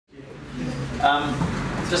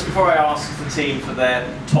Just before I ask the team for their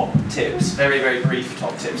top tips, very, very brief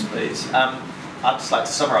top tips, please. I'd just like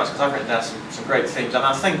to summarise, because I've written down some great themes, and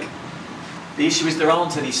I think the issue is there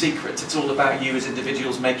aren't any secrets. It's all about you as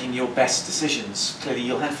individuals making your best decisions. Clearly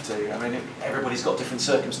you'll have to. I mean, everybody's got different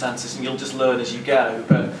circumstances and you'll just learn as you go.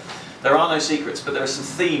 But there are no secrets, but there are some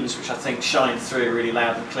themes which I think shine through really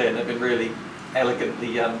loud and clear, and they've been really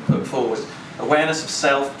elegantly put forward. Awareness of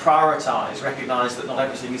self, prioritise, recognise that not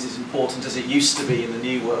everything is as important as it used to be in the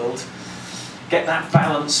new world. Get that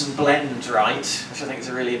balance and blend right, which I think is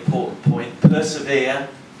a really important point. Persevere,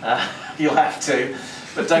 you'll have to.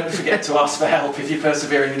 But don't forget to ask for help if you're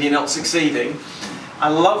persevering and you're not succeeding. I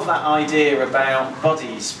love that idea about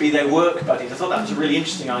buddies, be they work buddies. I thought that was a really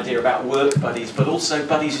interesting idea about work buddies, but also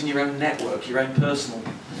buddies in your own network, your own personal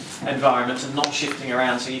environment, and not shifting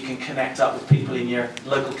around so you can connect up with people in your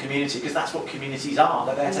local community, because that's what communities are,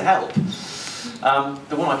 they're there to help.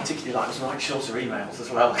 The one I particularly like was write shorter emails as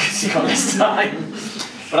well, because you've got less time.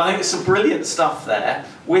 But I think there's some brilliant stuff there.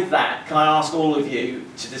 With that, can I ask all of you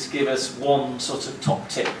to just give us one sort of top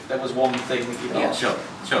tip? If there was one thing that you'd ask. Sure.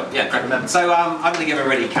 Yeah, great. So I'm going to give a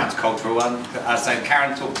really countercultural one. So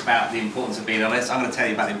Karen talked about the importance of being honest. I'm going to tell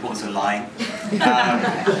you about the importance of lying.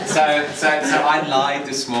 So I lied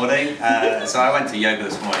this morning. So I went to yoga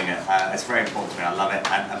this morning. It's very important to me. I love it.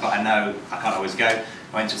 But I know I can't always go.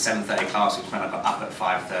 I went to a 7:30 class, which meant I got up at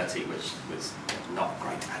 5:30, which was not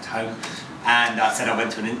great at home. And I said I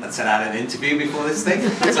had an interview before this thing. So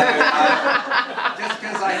just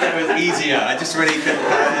because I thought it was easier, I just really couldn't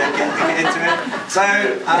get into it. So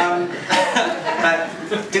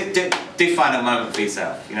do find a moment for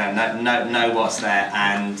yourself. You know what's there.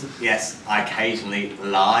 And yes, I occasionally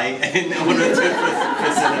lie in order to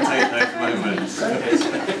facilitate those moments.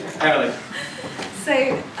 Emily.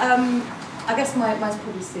 So. I guess mine's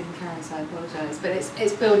probably Stephen Karen, so I apologise, but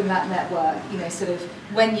it's building that network, you know, sort of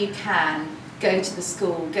when you can, go to the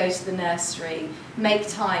school, go to the nursery, make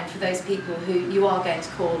time for those people who you are going to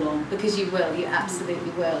call on, because you will, you absolutely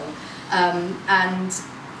will. And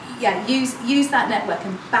yeah, use that network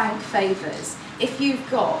and bank favours. If you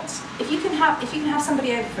can have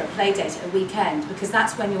somebody over for a play date at a weekend, because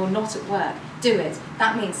that's when you're not at work, do it.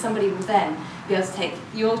 That means somebody will then be able to take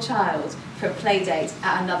your child for a play date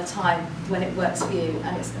at another time when it works for you,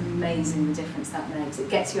 and it's amazing the difference that makes. It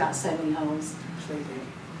gets you out so many holes. Absolutely.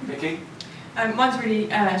 Vicky? Mine's really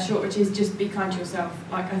short, which is just be kind to yourself.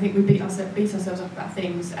 Like, I think we beat ourselves up about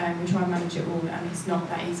things, and we try and manage it all, and it's not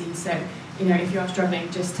that easy. So, you know, if you are struggling,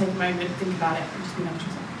 just take a moment, think about it, and just be nice to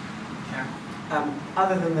yourself.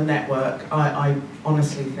 Other than the network, I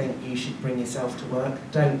honestly think you should bring yourself to work.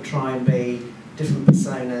 Don't try and be different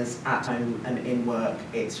personas at home and in work.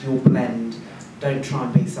 It's your blend. Don't try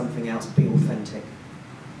and be something else, be authentic.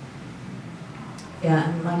 Yeah,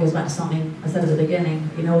 and that goes back to something I said at the beginning.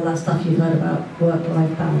 You know, all that stuff you've heard about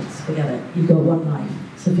work-life balance, forget it. You've got one life.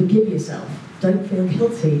 So forgive yourself. Don't feel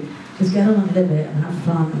guilty. Just get on and live it and have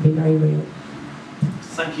fun and be very real.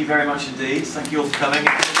 Thank you very much indeed. Thank you all for coming.